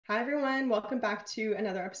Hi, everyone. Welcome back to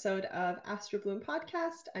another episode of Astro Bloom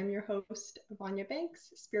Podcast. I'm your host, Vanya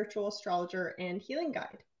Banks, spiritual astrologer and healing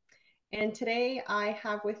guide. And today I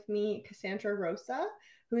have with me Cassandra Rosa,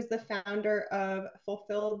 who is the founder of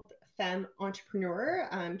Fulfilled Femme Entrepreneur.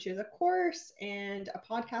 She has a course and a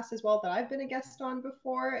podcast as well that I've been a guest on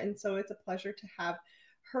before. And so it's a pleasure to have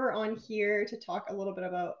her on here to talk a little bit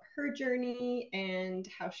about her journey and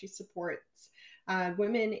how she supports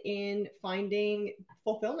women in finding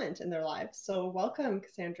fulfillment in their lives. So welcome,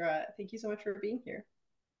 Cassandra. Thank you so much for being here.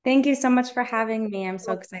 Thank you so much for having me. I'm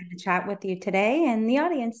so excited to chat with you today and the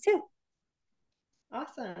audience too.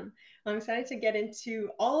 Awesome. I'm excited to get into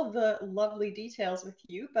all of the lovely details with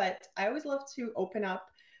you, but I always love to open up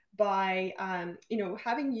by,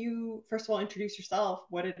 having you, first of all, introduce yourself,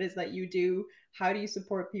 what it is that you do, how do you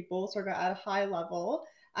support people sort of at a high level,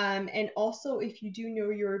 and also if you do know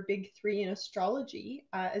your big three in astrology,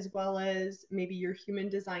 as well as maybe your human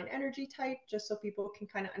design energy type, just so people can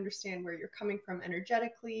kind of understand where you're coming from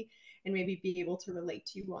energetically and maybe be able to relate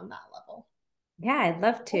to you on that level. Yeah, I'd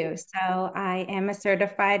love to. So, I am a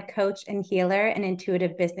certified coach and healer and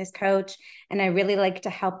intuitive business coach. And I really like to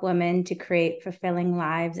help women to create fulfilling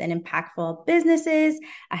lives and impactful businesses.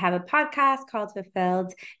 I have a podcast called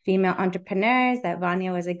Fulfilled Female Entrepreneurs that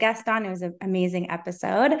Vanya was a guest on. It was an amazing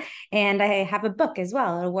episode. And I have a book as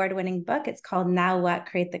well, an award-winning book. It's called Now What?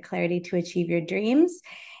 Create the Clarity to Achieve Your Dreams.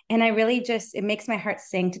 And I really it makes my heart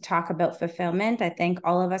sing to talk about fulfillment. I think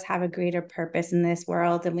all of us have a greater purpose in this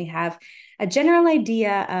world, and we have a general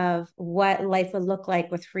idea of what life would look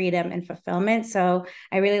like with freedom and fulfillment. So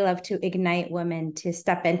I really love to ignite women to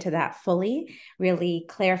step into that fully, really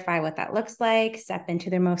clarify what that looks like, step into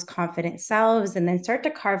their most confident selves, and then start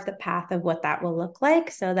to carve the path of what that will look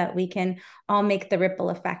like so that we can all make the ripple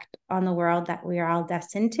effect on the world that we are all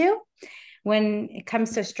destined to. When it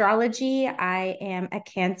comes to astrology, I am a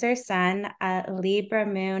Cancer sun, a Libra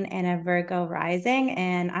moon, and a Virgo rising,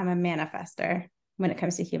 and I'm a manifester when it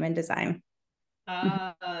comes to human design.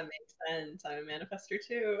 Makes sense. I'm a manifester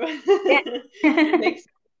too. Yeah. Makes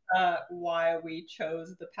sense why we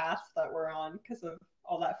chose the path that we're on because of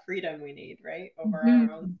all that freedom we need, right? Over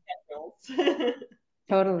our own Mhm. schedules.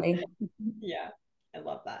 Totally. Yeah, I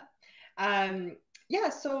love that. Yeah,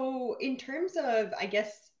 so in terms of, I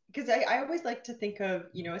guess, because I always like to think of,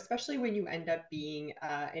 especially when you end up being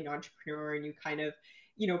an entrepreneur and you kind of,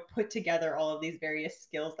 put together all of these various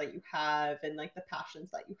skills that you have and like the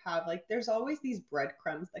passions that you have, like there's always these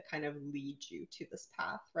breadcrumbs that kind of lead you to this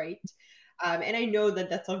path, right? And I know that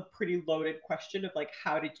that's a pretty loaded question of like,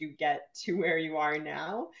 how did you get to where you are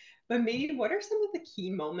now? But maybe what are some of the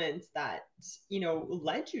key moments that,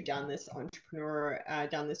 led you down this entrepreneur,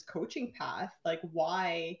 down this coaching path? Like,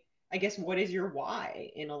 why, I guess, what is your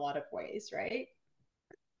why in a lot of ways, right?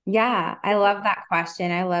 Yeah, I love that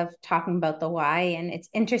question. I love talking about the why. And it's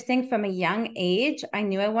interesting from a young age, I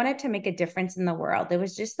knew I wanted to make a difference in the world. It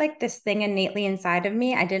was just like this thing innately inside of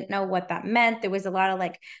me. I didn't know what that meant. There was a lot of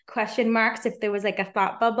like question marks if there was like a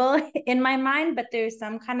thought bubble in my mind, but there's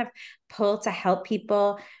some kind of pull to help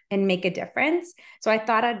people and make a difference. So I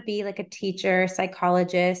thought I'd be like a teacher,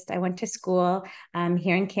 psychologist. I went to school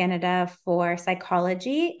here in Canada for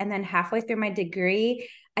psychology. And then halfway through my degree,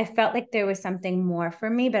 I felt like there was something more for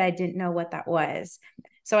me, but I didn't know what that was.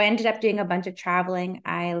 So I ended up doing a bunch of traveling.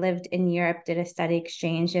 I lived in Europe, did a study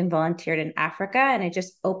exchange, and volunteered in Africa. And it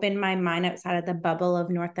just opened my mind outside of the bubble of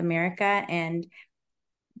North America and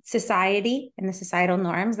society and the societal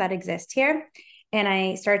norms that exist here. And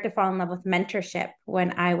I started to fall in love with mentorship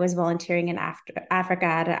when I was volunteering in Africa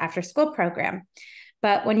at an after school program.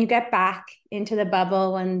 But when you get back into the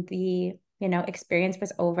bubble, when the experience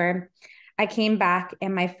was over, I came back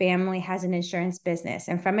and my family has an insurance business.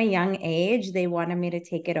 And from a young age, they wanted me to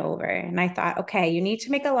take it over. And I thought, okay, you need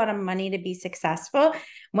to make a lot of money to be successful.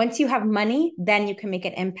 Once you have money, then you can make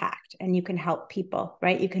an impact and you can help people,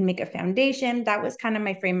 right? You can make a foundation. That was kind of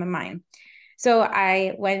my frame of mind. So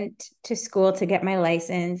I went to school to get my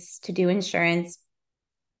license to do insurance.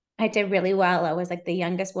 I did really well. I was like the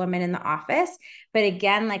youngest woman in the office. But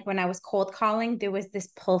again, like when I was cold calling, there was this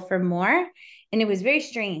pull for more. And it was very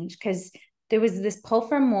strange because there was this pull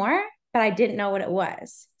for more, but I didn't know what it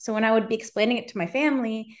was. So when I would be explaining it to my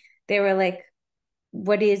family, they were like,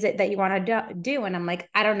 what is it that you want to do? And I'm like,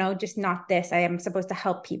 I don't know, just not this. I am supposed to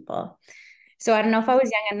help people. So I don't know if I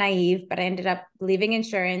was young and naive, but I ended up leaving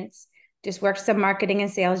insurance, just worked some marketing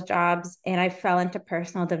and sales jobs, and I fell into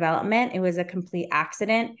personal development. It was a complete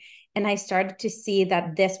accident. And I started to see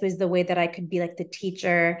that this was the way that I could be like the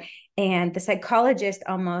teacher and the psychologist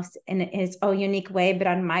almost in its own unique way, but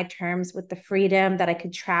on my terms with the freedom that I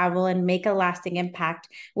could travel and make a lasting impact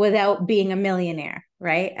without being a millionaire,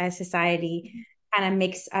 right? As society kind of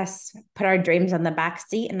makes us put our dreams on the back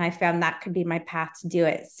seat. And I found that could be my path to do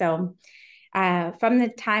it. So from the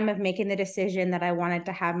time of making the decision that I wanted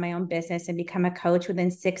to have my own business and become a coach,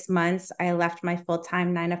 within 6 months, I left my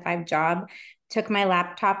full-time 9 to 5 job, took my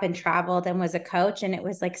laptop and traveled and was a coach. And it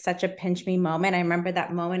was like such a pinch me moment. I remember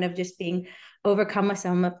that moment of just being overcome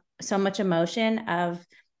with so much emotion, of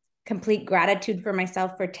complete gratitude for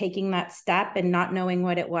myself for taking that step and not knowing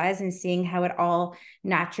what it was, and seeing how it all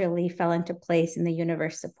naturally fell into place and the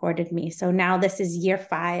universe supported me. So now this is year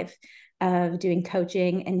 5 of doing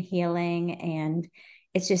coaching and healing. And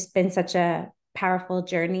it's just been such a powerful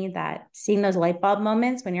journey that seeing those light bulb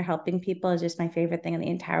moments when you're helping people is just my favorite thing in the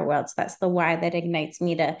entire world. So that's the why that ignites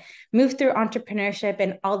me to move through entrepreneurship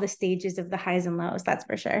and all the stages of the highs and lows. That's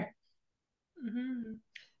for sure. Mm-hmm.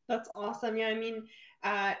 That's awesome. Yeah, I mean,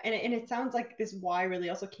 and it sounds like this why really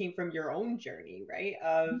also came from your own journey, right?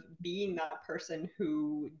 Of being that person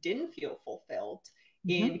who didn't feel fulfilled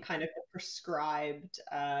Mm-hmm. in kind of the prescribed,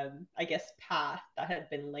 I guess, path that had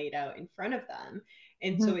been laid out in front of them.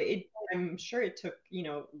 And Mm-hmm. so I'm sure it took,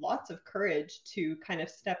 lots of courage to kind of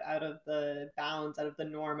step out of the bounds, out of the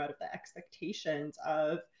norm, out of the expectations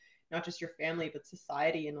of not just your family, but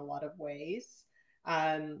society in a lot of ways,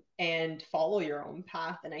 and follow your own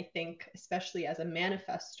path. And I think, especially as a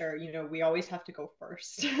manifester, we always have to go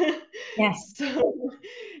first. Yes. So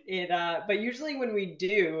but usually when we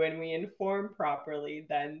do and we inform properly,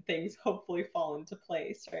 then things hopefully fall into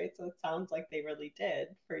place, right? So it sounds like they really did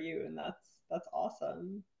for you, and that's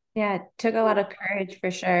awesome. Yeah, it took a lot of courage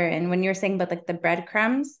for sure. And when you're saying about like the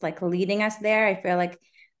breadcrumbs, like leading us there, I feel like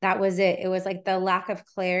that was it. It was like the lack of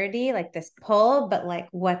clarity, like this pull, but like,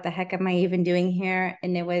 what the heck am I even doing here?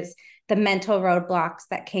 And it was the mental roadblocks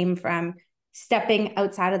that came from stepping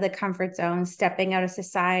outside of the comfort zone, stepping out of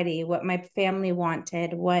society, what my family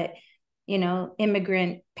wanted, what,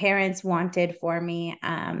 immigrant parents wanted for me.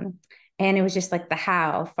 And it was just like the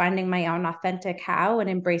how, finding my own authentic how and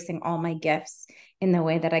embracing all my gifts in the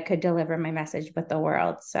way that I could deliver my message with the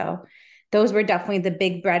world. So those were definitely the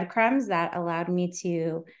big breadcrumbs that allowed me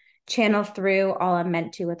to channel through all I'm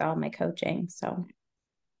meant to with all my coaching. So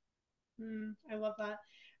I love that.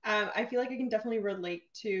 I feel like I can definitely relate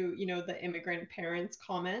to, the immigrant parents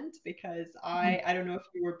comment, because I don't know if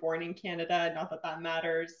you were born in Canada, not that that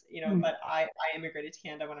matters, but I immigrated to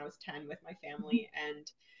Canada when I was 10 with my family. And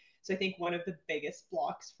so I think one of the biggest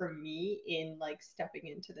blocks for me in like stepping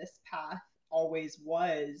into this path always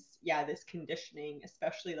was, yeah, this conditioning,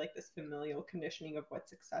 especially like this familial conditioning of what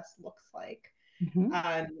success looks like.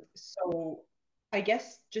 mm-hmm. So I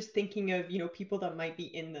guess just thinking of, people that might be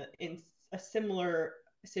in a similar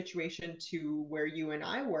situation to where you and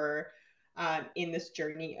I were, in this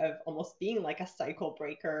journey of almost being like a cycle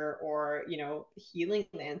breaker, or, healing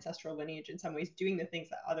the ancestral lineage in some ways, doing the things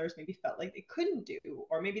that others maybe felt like they couldn't do,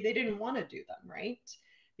 or maybe they didn't want to do them, right?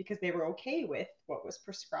 Because they were okay with what was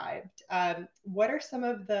prescribed. What are some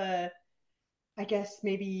of the, I guess,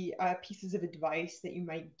 maybe pieces of advice that you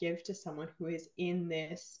might give to someone who is in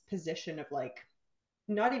this position of like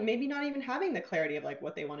maybe not even having the clarity of like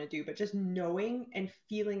what they want to do, but just knowing and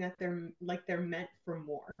feeling that they're meant for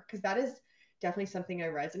more? Because that is definitely something I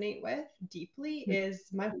resonate with deeply. Is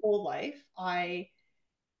my whole life I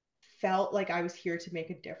felt like I was here to make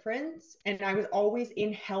a difference. And I was always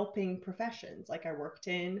in helping professions. Like I worked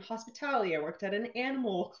in hospitality, I worked at an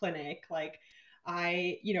animal clinic, like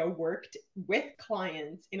I, worked with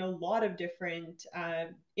clients in a lot of different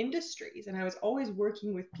industries. And I was always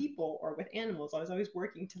working with people or with animals. I was always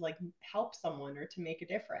working to like help someone or to make a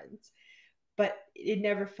difference. But it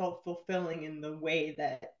never felt fulfilling in the way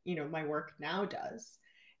that, my work now does.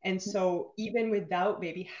 And so even without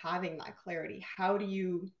maybe having that clarity, how do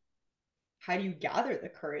you gather the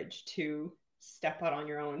courage to step out on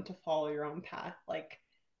your own, to follow your own path? Like,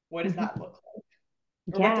 what does that Mm-hmm. look like?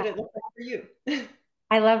 Or what Yeah. did it look like for you?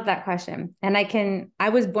 I love that question. And I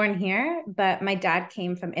was born here, but my dad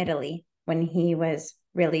came from Italy when he was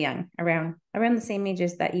really young, around the same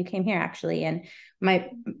ages that you came here, actually. And my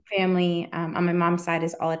family, on my mom's side,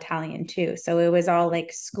 is all Italian too. So it was all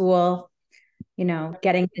like school,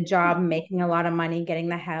 getting the job, making a lot of money, getting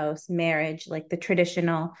the house, marriage, like the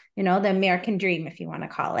traditional, the American dream, if you want to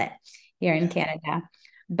call it, here in Yeah. Canada.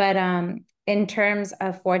 But in terms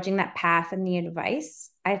of forging that path and the advice,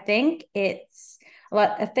 I think it's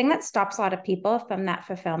a thing that stops a lot of people from that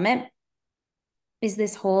fulfillment is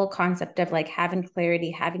this whole concept of like having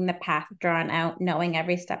clarity, having the path drawn out, knowing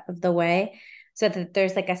every step of the way, so that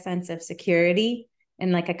there's like a sense of security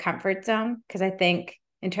and like a comfort zone. Because I think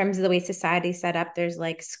in terms of the way society's set up, there's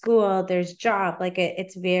like school, there's job, like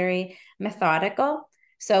it's very methodical.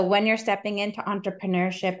 So when you're stepping into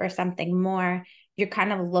entrepreneurship or something more, you're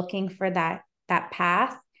kind of looking for that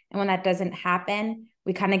path. And when that doesn't happen,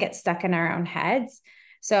 we kind of get stuck in our own heads.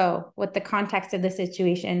 So with the context of the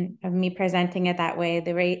situation of me presenting it that way,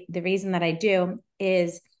 the reason that I do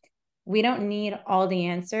is we don't need all the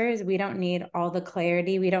answers. We don't need all the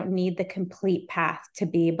clarity. We don't need the complete path to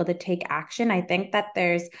be able to take action. I think that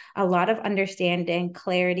there's a lot of understanding,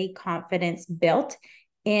 clarity, confidence built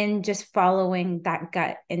in just following that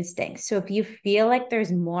gut instinct. So if you feel like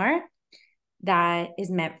there's more that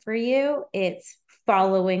is meant for you, it's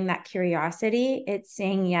following that curiosity. It's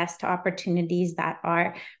saying yes to opportunities that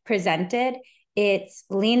are presented. It's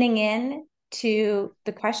leaning in to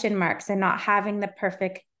the question marks and not having the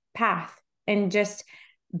perfect path and just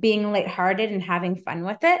being lighthearted and having fun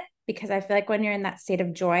with it. Because I feel like when you're in that state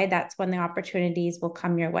of joy, that's when the opportunities will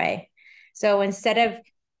come your way. So instead of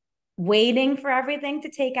waiting for everything to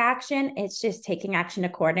take action, it's just taking action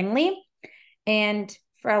accordingly. And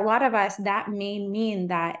for a lot of us, that may mean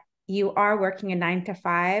that you are working a 9 to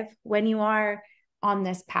 5 when you are on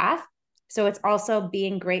this path. So it's also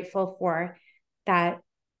being grateful for that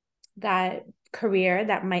career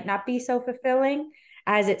that might not be so fulfilling,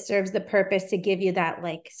 as it serves the purpose to give you that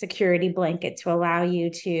like security blanket to allow you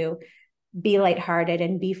to be lighthearted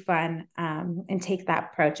and be fun, and take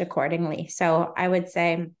that approach accordingly. So I would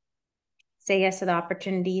say yes to the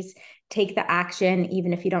opportunities, take the action,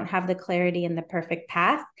 even if you don't have the clarity and the perfect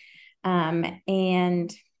path.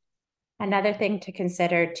 And another thing to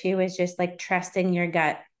consider too is just like trusting your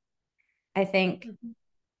gut. I think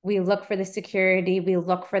we look for the security, we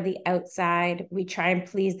look for the outside, we try and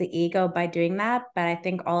please the ego by doing that. But I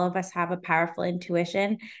think all of us have a powerful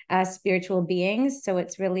intuition as spiritual beings. So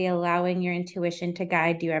it's really allowing your intuition to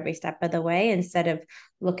guide you every step of the way instead of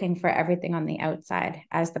looking for everything on the outside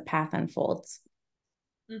as the path unfolds.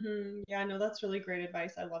 Yeah, no, that's really great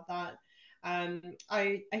advice. I love that.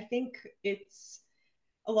 I think it's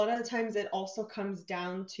a lot of the times it also comes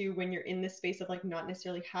down to when you're in this space of like not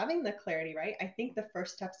necessarily having the clarity, right? I think the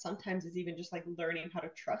first step sometimes is even just like learning how to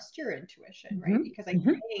trust your intuition, right? Mm-hmm. Because I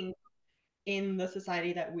Mm-hmm. think in the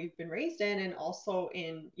society that we've been raised in, and also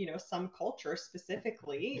in, you know, some cultures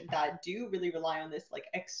specifically that do really rely on this like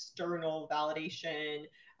external validation,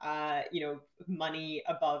 you know, money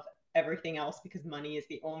above everything else, because money is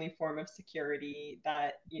the only form of security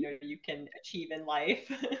that, you know, you can achieve in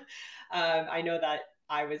life. I know that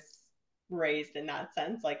I was raised in that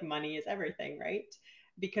sense, like money is everything, right?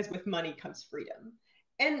 Because with money comes freedom.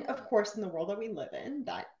 And of course, in the world that we live in,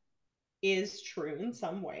 that is true in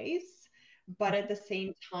some ways, but at the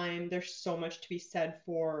same time, there's so much to be said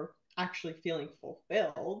for actually feeling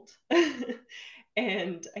fulfilled.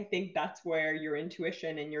 And I think that's where your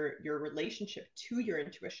intuition and your relationship to your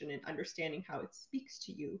intuition and understanding how it speaks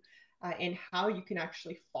to you, and how you can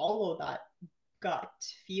actually follow that gut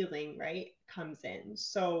feeling, right, comes in.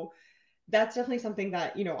 So that's definitely something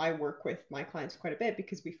that, you know, I work with my clients quite a bit,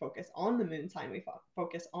 because we focus on the moon sign, we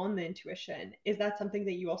focus on the intuition. Is that something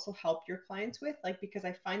that you also help your clients with? Like, because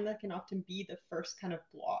I find that can often be the first kind of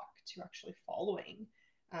block to actually following,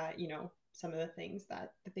 you know, some of the things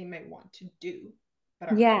that they might want to do but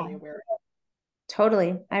aren't Yeah. fully aware of.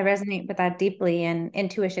 Totally. I resonate with that deeply. And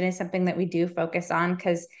intuition is something that we do focus on,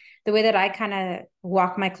 because the way that I kind of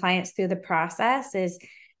walk my clients through the process is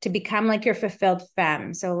to become like your fulfilled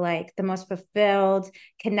femme. So, like the most fulfilled,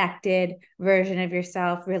 connected version of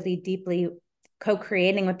yourself, really deeply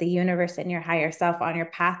co-creating with the universe and your higher self on your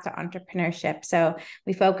path to entrepreneurship. So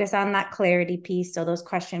we focus on that clarity piece, so those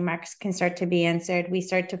question marks can start to be answered. We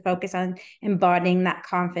start to focus on embodying that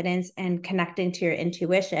confidence and connecting to your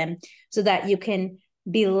intuition, so that you can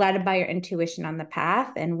be led by your intuition on the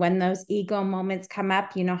path. And when those ego moments come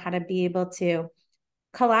up, you know how to be able to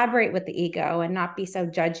collaborate with the ego and not be so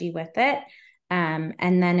judgy with it.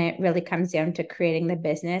 And then it really comes down to creating the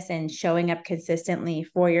business and showing up consistently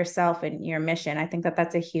for yourself and your mission. I think that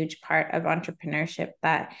that's a huge part of entrepreneurship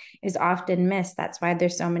that is often missed. That's why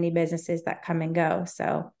there's so many businesses that come and go.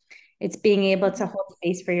 So it's being able to hold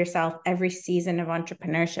space for yourself every season of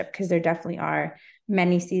entrepreneurship, because there definitely are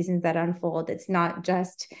many seasons that unfold. It's not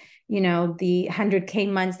just, you know, the 100K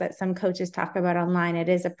months that some coaches talk about online. It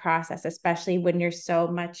is a process, especially when you're so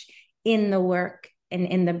much in the work and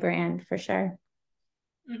in the brand, for sure.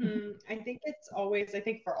 I think it's always, I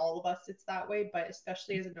think for all of us, it's that way, but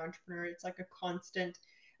especially as an entrepreneur, it's like a constant,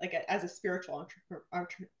 like as a spiritual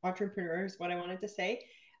entrepreneur is what I wanted to say.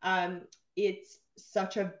 It's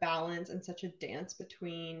such a balance and such a dance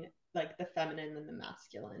between like the feminine and the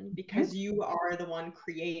masculine, because you are the one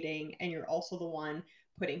creating and you're also the one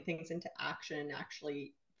putting things into action and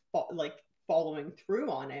actually like following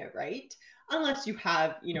through on it, right? Unless you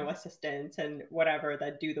have, assistants and whatever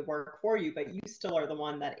that do the work for you, but you still are the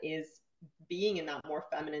one that is being in that more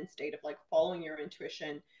feminine state of like following your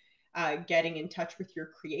intuition, getting in touch with your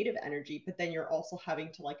creative energy, but then you're also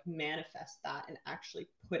having to like manifest that and actually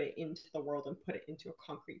put it into the world and put it into a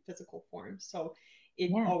concrete physical form. So it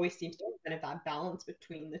Yeah. always seems to be kind of that balance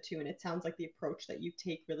between the two. And it sounds like the approach that you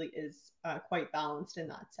take really is quite balanced in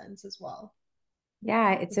that sense as well.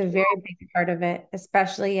 Yeah, it's Which a is very big part of it,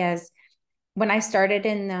 especially as when I started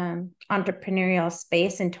in the entrepreneurial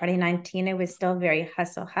space in 2019, it was still very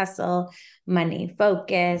hustle, hustle, money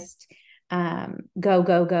focused, go,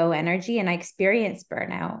 go, go energy. And I experienced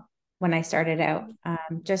burnout when I started out,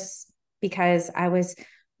 just because I was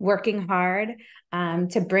working hard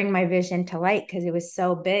to bring my vision to light because it was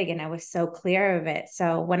so big and I was so clear of it.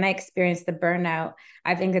 So when I experienced the burnout,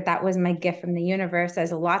 I think that that was my gift from the universe,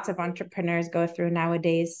 as lots of entrepreneurs go through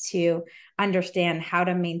nowadays, to understand how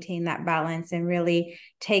to maintain that balance and really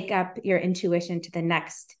take up your intuition to the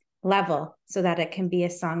next level so that it can be a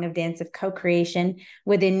song of dance of co-creation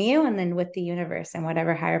within you and then with the universe and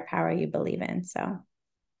whatever higher power you believe in. So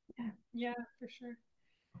yeah, for sure.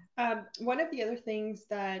 One of the other things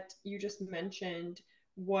that you just mentioned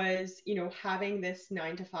was, having this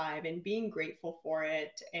 9 to 5 and being grateful for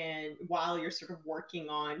it. And while you're sort of working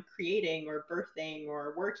on creating or birthing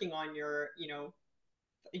or working on your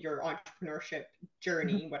entrepreneurship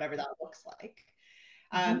journey, whatever that looks like.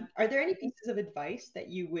 mm-hmm. Are there any pieces of advice that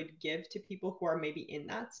you would give to people who are maybe in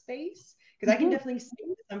that space? Because I can Mm-hmm. definitely speak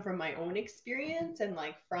to them from my own experience and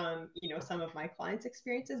like from, some of my clients'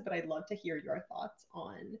 experiences, but I'd love to hear your thoughts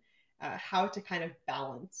on how to kind of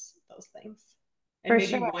balance those things. And For maybe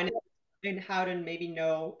sure. when and how to maybe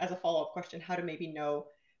know, as a follow-up question, how to maybe know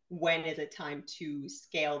when is it time to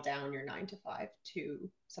scale down your 9 to 5 to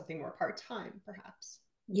something more part-time, perhaps.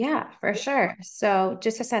 Yeah, for sure. So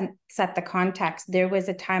just to set the context, there was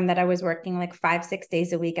a time that I was working like 5, 6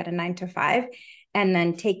 days a week at a 9 to 5, and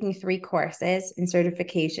then taking 3 courses and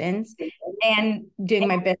certifications and doing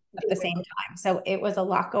my business at the same time. So it was a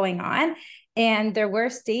lot going on. And there were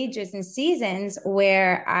stages and seasons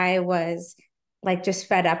where I was like just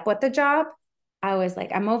fed up with the job. I was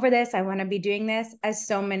like, I'm over this. I want to be doing this, as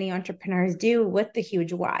so many entrepreneurs do with the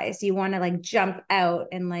huge whys. You want to like jump out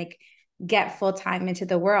and like get full time into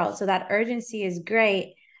the world. So that urgency is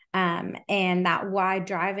great. And that why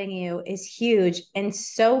driving you is huge and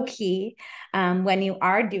so key when you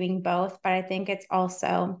are doing both. But I think it's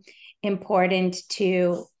also important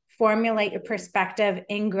to formulate your perspective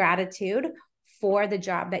in gratitude for the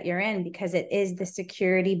job that you're in, because it is the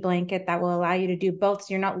security blanket that will allow you to do both. So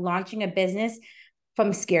you're not launching a business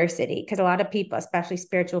from scarcity, because a lot of people, especially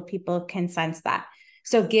spiritual people, can sense that.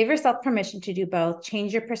 So give yourself permission to do both.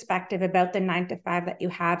 Change your perspective about the 9 to 5 that you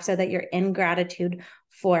have so that you're in gratitude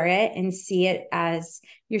for it and see it as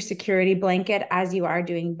your security blanket as you are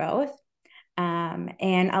doing both.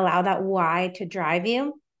 And allow that why to drive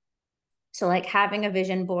you. So like having a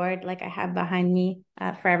vision board, like I have behind me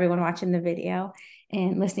for everyone watching the video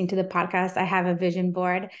and listening to the podcast, I have a vision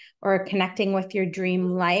board, or connecting with your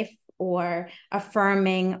dream life, or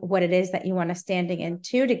affirming what it is that you want to standing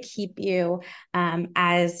into to keep you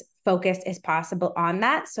as focused as possible on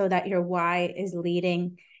that, so that your why is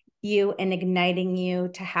leading you and igniting you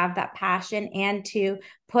to have that passion and to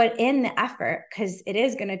put in the effort, because it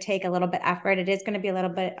is going to take a little bit effort. It is going to be a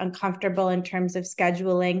little bit uncomfortable in terms of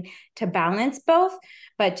scheduling to balance both,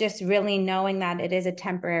 but just really knowing that it is a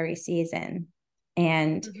temporary season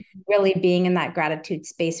and really being in that gratitude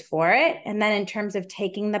space for it. And then in terms of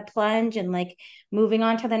taking the plunge and like moving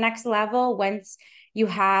on to the next level, once you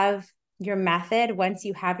have your method, once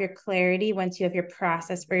you have your clarity, once you have your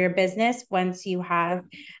process for your business, once you have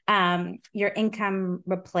your income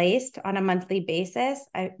replaced on a monthly basis,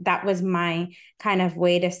 that was my kind of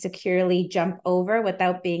way to securely jump over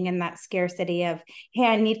without being in that scarcity of, hey,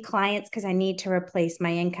 I need clients because I need to replace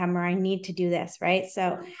my income, or I need to do this, right?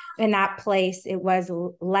 So in that place, it was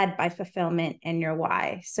led by fulfillment and your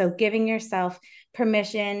why. So giving yourself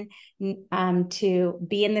permission to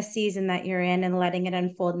be in the season that you're in and letting it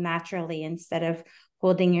unfold naturally, instead of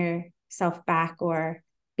holding yourself back or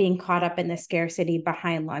being caught up in the scarcity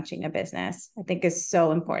behind launching a business, I think is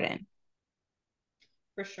so important.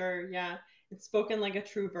 For sure, yeah. It's spoken like a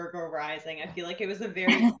true Virgo rising. I feel like it was a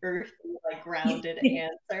very earthy, like grounded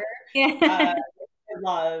answer. Yeah. I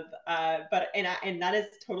love, and that is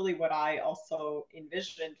totally what I also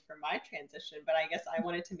envisioned for my transition. But I guess I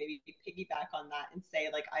wanted to maybe piggyback on that and say,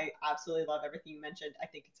 like, I absolutely love everything you mentioned. I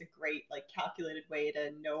think it's a great, like, calculated way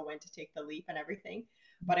to know when to take the leap and everything.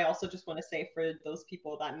 But I also just want to say, for those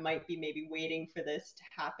people that might be maybe waiting for this to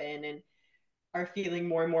happen and are feeling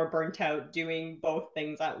more and more burnt out doing both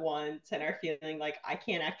things at once and are feeling like I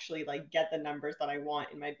can't actually like get the numbers that I want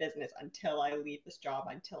in my business until I leave this job,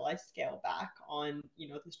 until I scale back on, you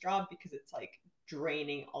know, this job because it's like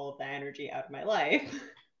draining all of the energy out of my life.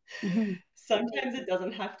 Mm-hmm. Sometimes it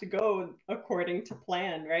doesn't have to go according to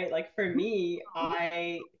plan, right? Like for me,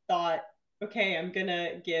 I thought, okay, I'm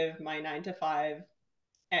gonna give my 9 to 5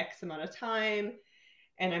 X amount of time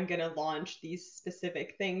and I'm going to launch these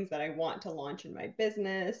specific things that I want to launch in my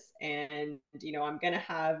business. And, you know, I'm going to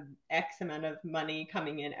have X amount of money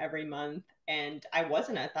coming in every month. And I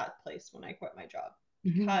wasn't at that place when I quit my job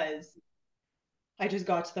Mm-hmm. because I just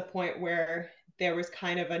got to the point where there was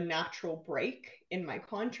kind of a natural break in my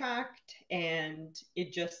contract. And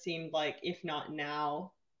it just seemed like, if not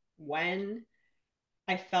now, when?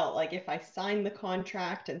 I felt like if I signed the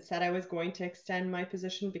contract and said I was going to extend my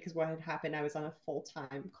position, because what had happened, I was on a full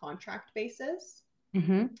time contract basis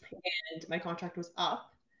Mm-hmm. and my contract was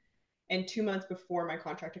up. And 2 months before my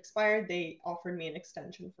contract expired, they offered me an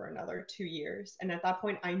extension for another 2 years. And at that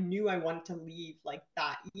point, I knew I wanted to leave like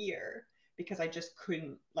that year because I just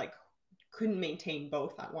couldn't maintain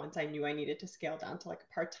both at once. I knew I needed to scale down to like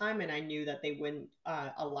a part time, and I knew that they wouldn't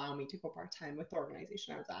allow me to go part time with the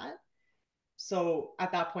organization I was at. So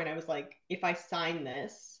at that point, I was like, if I sign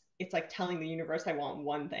this, it's like telling the universe I want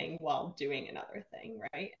one thing while doing another thing,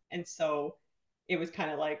 right? And so it was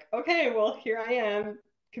kind of like, okay, well, here I am,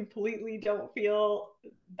 completely don't feel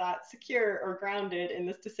that secure or grounded in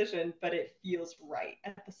this decision, but it feels right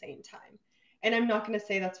at the same time. And I'm not going to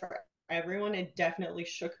say that's for everyone. It definitely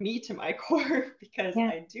shook me to my core because Yeah.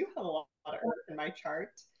 I do have a lot of earth in my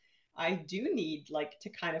chart. I do need like to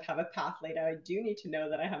kind of have a path laid out. I do need to know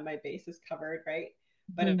that I have my bases covered, right?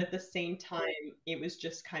 But Mm-hmm. at the same time, it was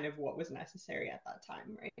just kind of what was necessary at that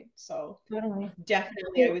time, right? So Totally.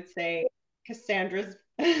 definitely, I would say Cassandra's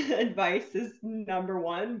advice is number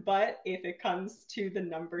one. But if it comes to the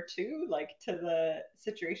number two, like to the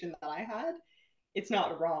situation that I had, it's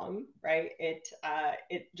not wrong, right? It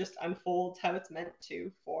just unfolds how it's meant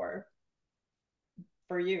to for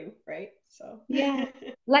you, right? So Yeah.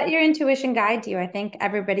 Let your intuition guide you. I think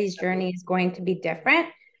everybody's journey is going to be different.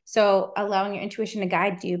 So allowing your intuition to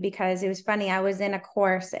guide you, because it was funny. I was in a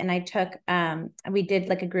course and I took, we did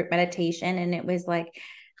like a group meditation, and it was like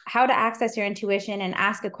how to access your intuition and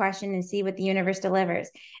ask a question and see what the universe delivers.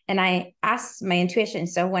 And I asked my intuition,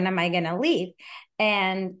 so when am I going to leave?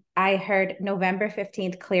 And I heard November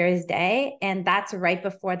 15th, clear as day. And that's right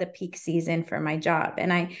before the peak season for my job.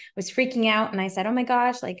 And I was freaking out and I said, oh my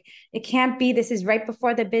gosh, like it can't be. This is right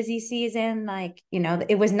before the busy season. Like, you know,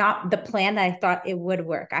 it was not the plan that I thought it would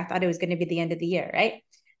work. I thought it was going to be the end of the year, right?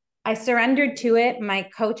 I surrendered to it. My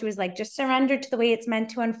coach was like, just surrender to the way it's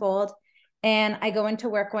meant to unfold. And I go into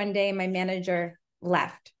work one day, my manager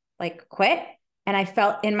left, like quit. And I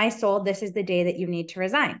felt in my soul, this is the day that you need to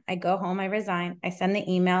resign. I go home, I resign, I send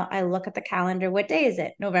the email, I look at the calendar. What day is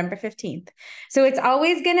it? November 15th. So it's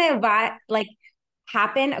always going to like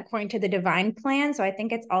happen according to the divine plan. So I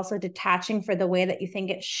think it's also detaching for the way that you think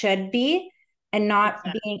it should be and not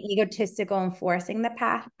exactly. being egotistical and forcing the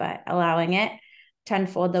path, but allowing it to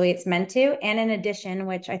unfold the way it's meant to. And in addition,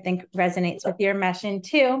 which I think resonates with your mission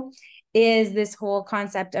too, is this whole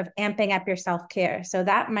concept of amping up your self-care. So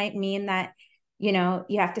that might mean that, you know,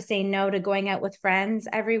 you have to say no to going out with friends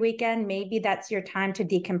every weekend. Maybe that's your time to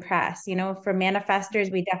decompress. You know, for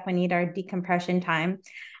manifestors, we definitely need our decompression time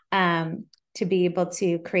to be able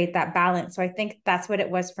to create that balance. So I think that's what it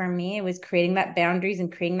was for me. It was creating that boundaries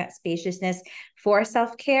and creating that spaciousness for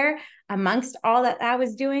self-care amongst all that I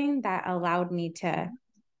was doing that allowed me to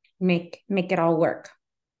make it all work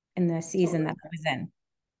in the season Totally. that I was in.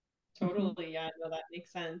 Mhm. Totally, yeah, no, that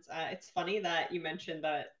makes sense. It's funny that you mentioned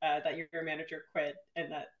that your manager quit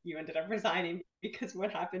and that you ended up resigning because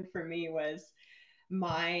what happened for me was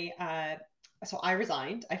my so I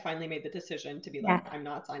resigned. I finally made the decision to be like, Yeah. I'm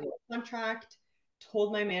not signing a contract.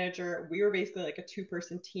 Told my manager we were basically like a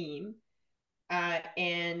two-person team,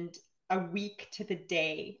 and a week to the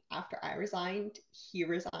day after I resigned, he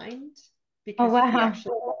resigned Oh, because he wow.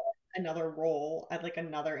 actually got another role at like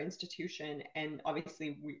another institution. And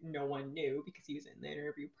obviously, no one knew because he was in the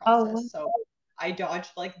interview Oh, process. So I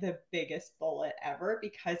dodged like the biggest bullet ever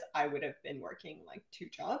because I would have been working like two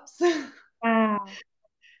jobs. wow.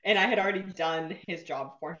 And I had already done his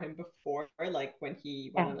job for him before, like when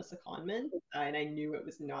he went Yeah. on a secondment, and I knew it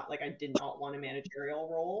was not like I did not want a managerial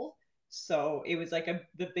role. So it was like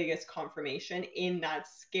the biggest confirmation in that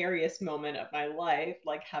scariest moment of my life,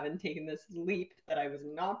 like having taken this leap that I was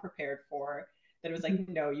not prepared for. That it was like,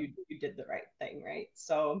 no, you did the right thing, right?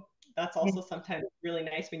 So that's also sometimes really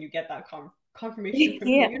nice when you get that confirmation from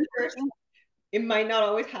the Yeah. universe it might not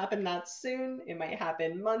always happen that soon. It might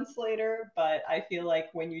happen months later, but I feel like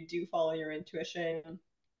when you do follow your intuition,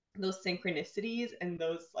 those synchronicities and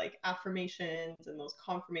those like affirmations and those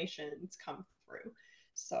confirmations come through.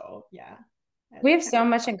 So yeah, We have I so love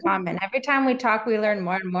much in common. Every time we talk, we learn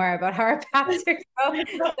more and more about how our paths are so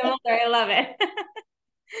that. similar. I love it.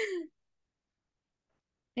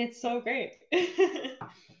 It's so great.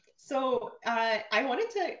 So I wanted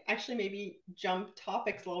to actually maybe jump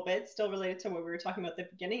topics a little bit, still related to what we were talking about at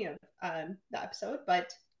the beginning of the episode,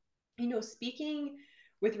 but speaking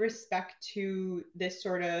with respect to this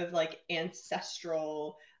sort of like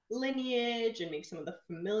ancestral lineage and maybe some of the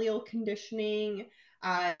familial conditioning,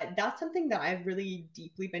 that's something that I've really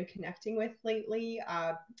deeply been connecting with lately,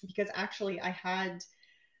 because actually I had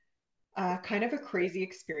kind of a crazy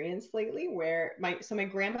experience lately where my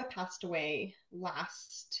grandma passed away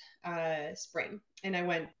last spring, and I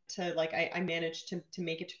went to like I managed to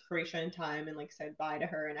make it to Croatia in time and like said bye to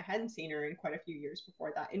her, and I hadn't seen her in quite a few years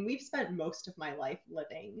before that, and we've spent most of my life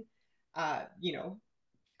living you know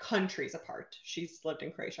countries apart. She's lived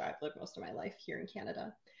in Croatia, I've lived most of my life here in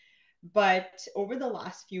Canada, but over the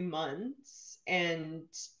last few months, and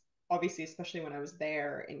obviously, especially when I was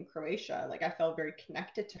there in Croatia, like I felt very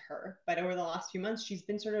connected to her. But over the last few months, she's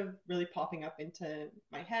been sort of really popping up into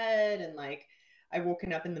my head. And like I've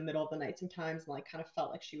woken up in the middle of the night sometimes and like kind of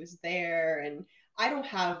felt like she was there. And I don't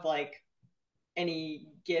have like any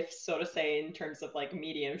gifts, so to say, in terms of like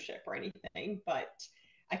mediumship or anything, but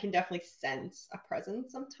I can definitely sense a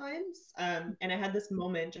presence sometimes. And I had this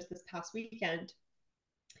moment just this past weekend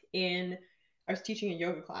in I was teaching a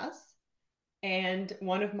yoga class, and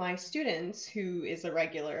one of my students who is a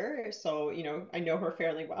regular, so I know her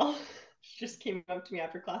fairly well, she just came up to me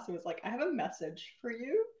after class and was like, I have a message for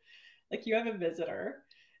you. Like, you have a visitor.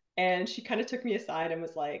 And she kind of took me aside and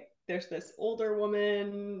was like, there's this older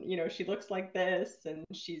woman, she looks like this, and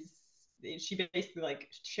she basically like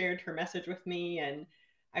shared her message with me, and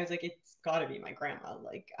I was like, it's got to be my grandma.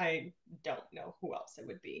 Like, I don't know who else it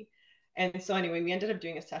would be. And so anyway, we ended up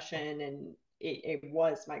doing a session, and it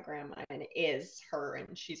was my grandma, and it is her,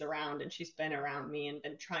 and she's around, and she's been around me and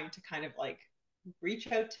been trying to kind of like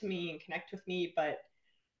reach out to me and connect with me, but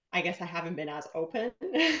I guess I haven't been as open.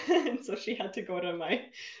 And so she had to go to my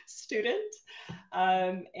student.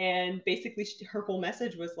 And basically her whole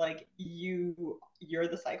message was like, you're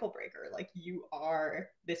the cycle breaker. Like,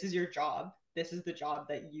 this is your job. This is the job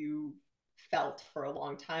that you felt for a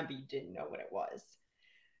long time, but you didn't know what it was.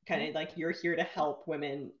 Kind of like, you're here to help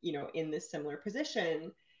women, in this similar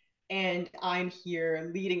position, and I'm here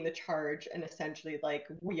leading the charge, and essentially like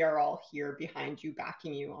we are all here behind you,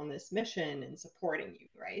 backing you on this mission and supporting you,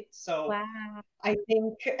 right? So Wow. I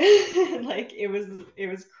think like it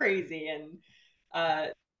was crazy, and uh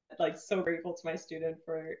like so grateful to my student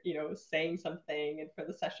for saying something, and for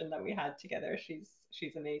the session that we had together.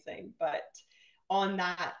 She's amazing. But on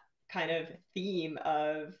that kind of theme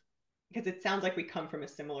of, because it sounds like we come from a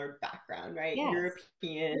similar background, right? Yes.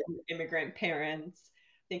 European immigrant parents.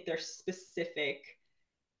 I think there's specific,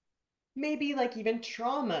 maybe like even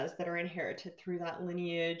traumas that are inherited through that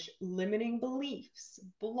lineage, limiting beliefs,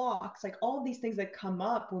 blocks, like all of these things that come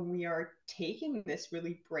up when we are taking this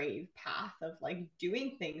really brave path of like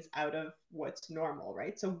doing things out of what's normal,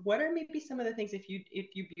 right? So what are maybe some of the things, if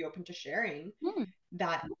you'd be open to sharing, Hmm.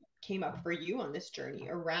 that came up for you on this journey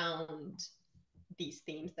around these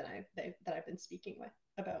themes that I've been speaking with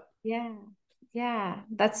about? Yeah. Yeah.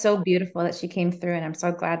 That's so beautiful that she came through. And I'm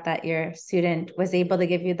so glad that your student was able to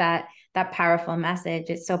give you that powerful message.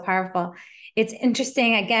 It's so powerful. It's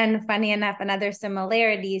interesting. Again, funny enough, another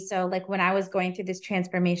similarity. So like when I was going through this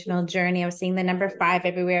transformational journey, I was seeing the number 5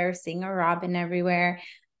 everywhere, seeing a robin everywhere.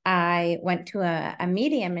 I went to a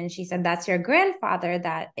medium, and she said, that's your grandfather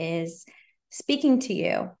that is speaking to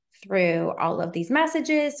you through all of these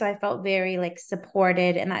messages. So I felt very like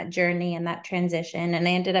supported in that journey and that transition. And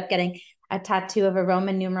I ended up getting a tattoo of a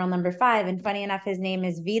Roman numeral number 5. And funny enough, his name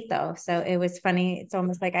is Vito. So it was funny. It's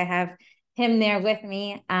almost like I have him there with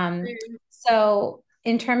me. So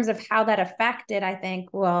in terms of how that affected, I think,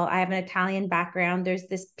 well, I have an Italian background. There's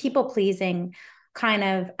this people pleasing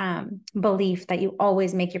kind of belief that you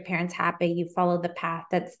always make your parents happy. You follow the path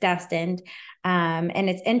that's destined. And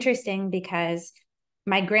it's interesting because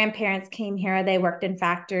my grandparents came here. They worked in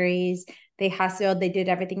factories. They hustled. They did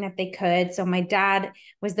everything that they could. So my dad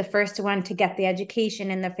was the first one to get the education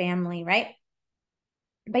in the family, right?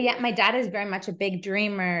 But yet my dad is very much a big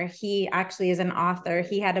dreamer. He actually is an author.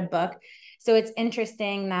 He had a book. So it's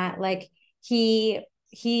interesting that like he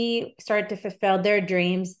started to fulfill their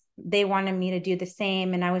dreams, they wanted me to do the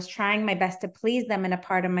same. And I was trying my best to please them in a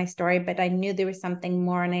part of my story, but I knew there was something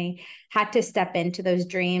more and I had to step into those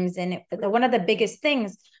dreams. And one of the biggest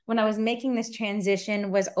things when I was making this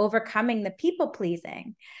transition was overcoming the people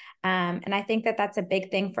pleasing. And I think that that's a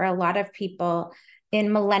big thing for a lot of people in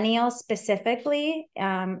millennials specifically,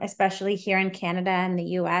 especially here in Canada and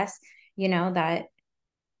the US, you know, that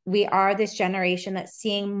we are this generation that's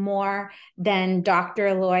seeing more than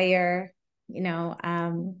doctor, lawyer, you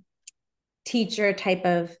know, teacher type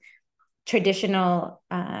of traditional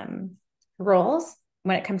roles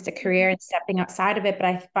when it comes to career and stepping outside of it. But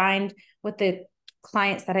I find with the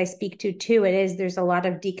clients that I speak to too, there's a lot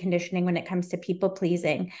of deconditioning when it comes to people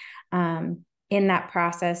pleasing in that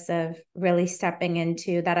process of really stepping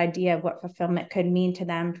into that idea of what fulfillment could mean to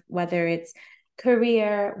them, whether it's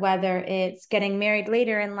career, whether it's getting married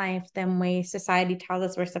later in life than way society tells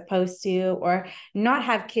us we're supposed to, or not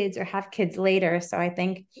have kids or have kids later. So I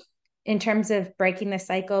think in terms of breaking the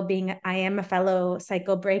cycle, I am a fellow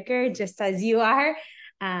cycle breaker, just as you are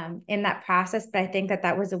in that process. But I think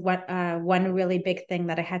that was one really big thing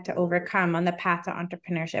that I had to overcome on the path to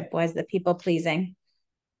entrepreneurship was the people pleasing.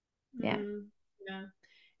 Yeah. Yeah.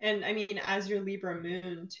 And I mean, as your Libra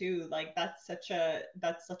moon too, like that's such a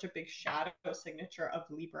big shadow signature of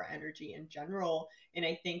Libra energy in general. And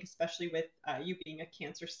I think especially with you being a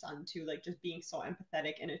Cancer sun too, like just being so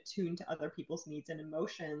empathetic and attuned to other people's needs and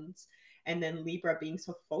emotions, and then Libra being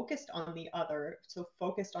so focused on the other, so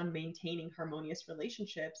focused on maintaining harmonious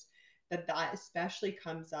relationships, that especially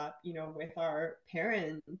comes up, you know, with our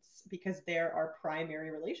parents because they're our primary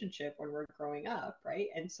relationship when we're growing up, right?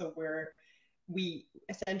 And so we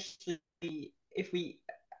essentially, if we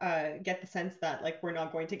get the sense that like we're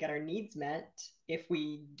not going to get our needs met if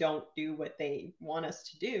we don't do what they want us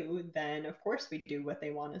to do, then of course we do what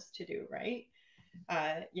they want us to do, right?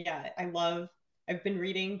 Yeah, I've been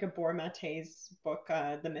reading Gabor Mate's book,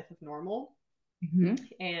 The Myth of Normal, Mm-hmm.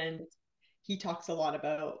 and he talks a lot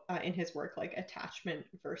about in his work like attachment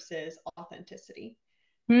versus authenticity.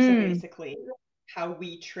 So Hmm. basically, how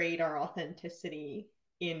we trade our authenticity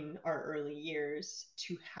in our early years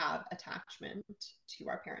to have attachment to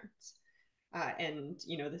our parents. And,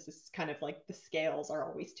 you know, this is kind of like the scales are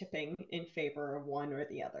always tipping in favor of one or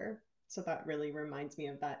the other. So that really reminds me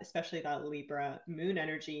of that, especially that Libra moon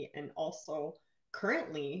energy. And also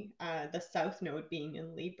currently the South Node being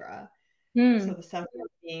in Libra. So Hmm. the South Node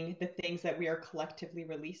being the things that we are collectively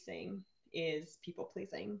releasing is people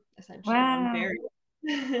pleasing, essentially on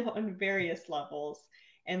Wow. on various levels,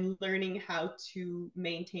 and learning how to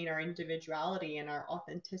maintain our individuality and our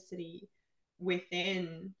authenticity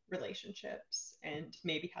within relationships, and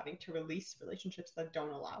maybe having to release relationships that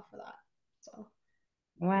don't allow for that. So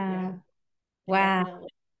yeah, Wow. can Wow. definitely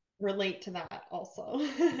relate to that also.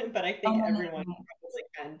 But I think So many everyone ways. probably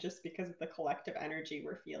can, just because of the collective energy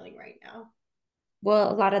we're feeling right now.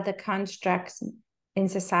 Well, a lot of the constructs in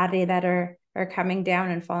society that are coming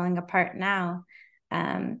down and falling apart now,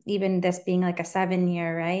 even this being like a 7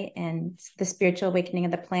 year, right? And the spiritual awakening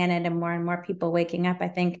of the planet and more people waking up. I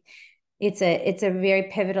think it's a very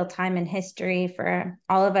pivotal time in history for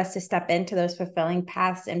all of us to step into those fulfilling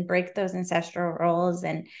paths and break those ancestral roles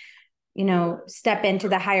and, you know, step into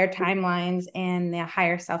the higher timelines and the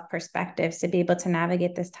higher self perspectives to be able to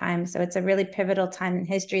navigate this time. So it's a really pivotal time in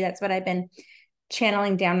history. That's what I've been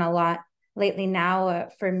channeling down a lot lately now,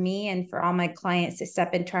 for me and for all my clients to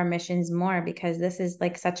step into our missions more, because this is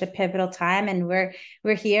like such a pivotal time and we're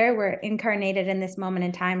incarnated in this moment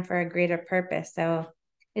in time for a greater purpose. So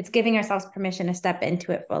it's giving ourselves permission to step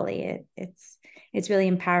into it fully. It's really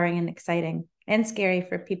empowering and exciting and scary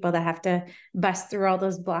for people that have to bust through all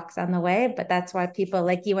those blocks on the way, but that's why people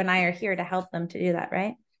like you and I are here to help them to do that,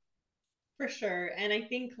 right? For sure. And I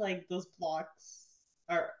think like those blocks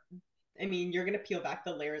are, I mean, you're going to peel back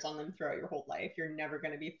the layers on them throughout your whole life. You're never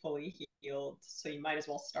going to be fully healed. So you might as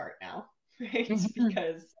well start now, right? Mm-hmm.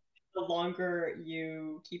 Because the longer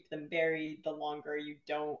you keep them buried, the longer you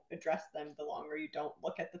don't address them, the longer you don't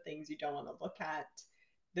look at the things you don't want to look at,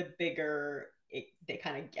 the bigger they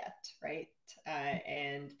kind of get, right?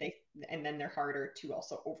 And then they're harder to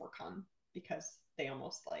also overcome because they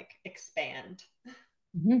almost like expand.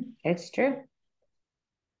 Mm-hmm. It's true.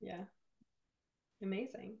 Yeah,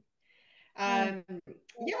 amazing. Yeah. Um,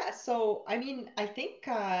 yeah, so I mean, I think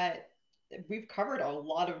we've covered a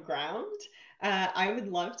lot of ground. I would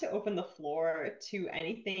love to open the floor to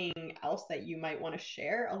anything else that you might want to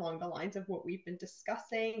share along the lines of what we've been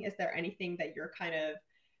discussing. Is there anything that you're kind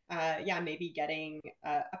of, yeah, maybe getting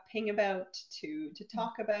a ping about to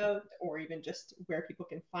talk about, or even just where people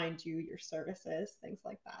can find you, your services, things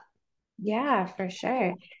like that? Yeah, for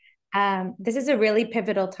sure. This is a really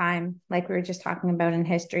pivotal time, like we were just talking about in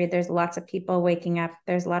history. There's lots of people waking up.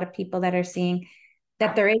 There's a lot of people that are seeing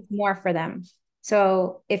that there is more for them.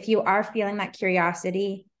 So if you are feeling that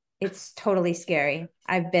curiosity, it's totally scary.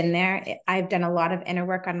 I've been there. I've done a lot of inner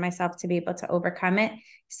work on myself to be able to overcome it,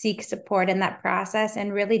 seek support in that process,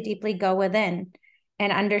 and really deeply go within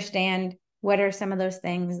and understand what are some of those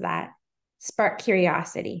things that spark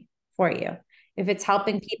curiosity for you. If it's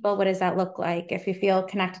helping people, what does that look like? If you feel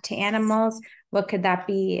connected to animals, what could that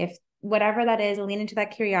be? If whatever that is, lean into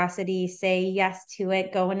that curiosity, say yes to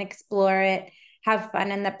it, go and explore it, have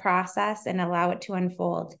fun in the process, and allow it to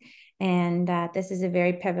unfold. And this is a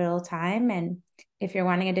very pivotal time. And if you're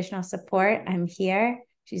wanting additional support, I'm here.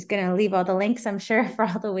 She's going to leave all the links, I'm sure, for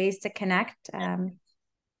all the ways to connect. And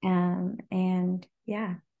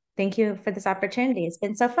yeah, thank you for this opportunity. It's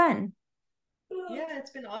been so fun. Yeah,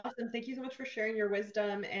 it's been awesome. Thank you so much for sharing your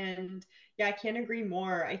wisdom. And yeah, I can't agree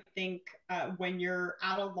more. I think when you're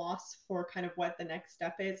at a loss for kind of what the next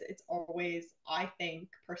step is, it's always, I think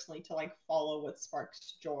personally, to like follow what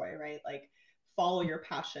sparks joy, right? Like follow your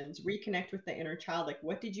passions, reconnect with the inner child. Like,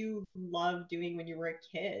 what did you love doing when you were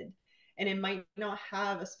a kid? And it might not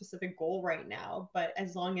have a specific goal right now, but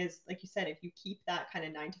as long as, like you said, if you keep that kind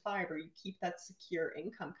of 9 to 5 or you keep that secure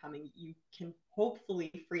income coming, you can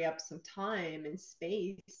hopefully free up some time and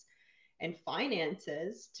space and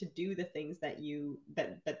finances to do the things that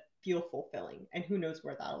that feel fulfilling, and who knows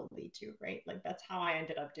where that'll lead to, right? Like that's how I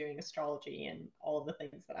ended up doing astrology and all of the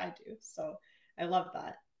things that I do. So I love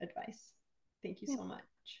that advice. Thank you so much.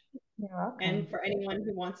 You're And welcome. for anyone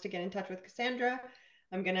who wants to get in touch with Cassandra,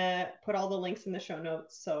 I'm going to put all the links in the show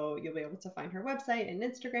notes so you'll be able to find her website and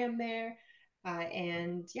Instagram there.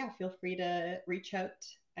 And yeah, feel free to reach out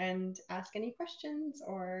and ask any questions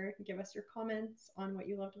or give us your comments on what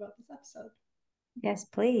you loved about this episode. Yes,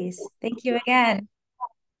 please. Thank you again.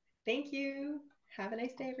 Thank you. Have a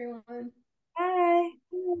nice day, everyone. Bye.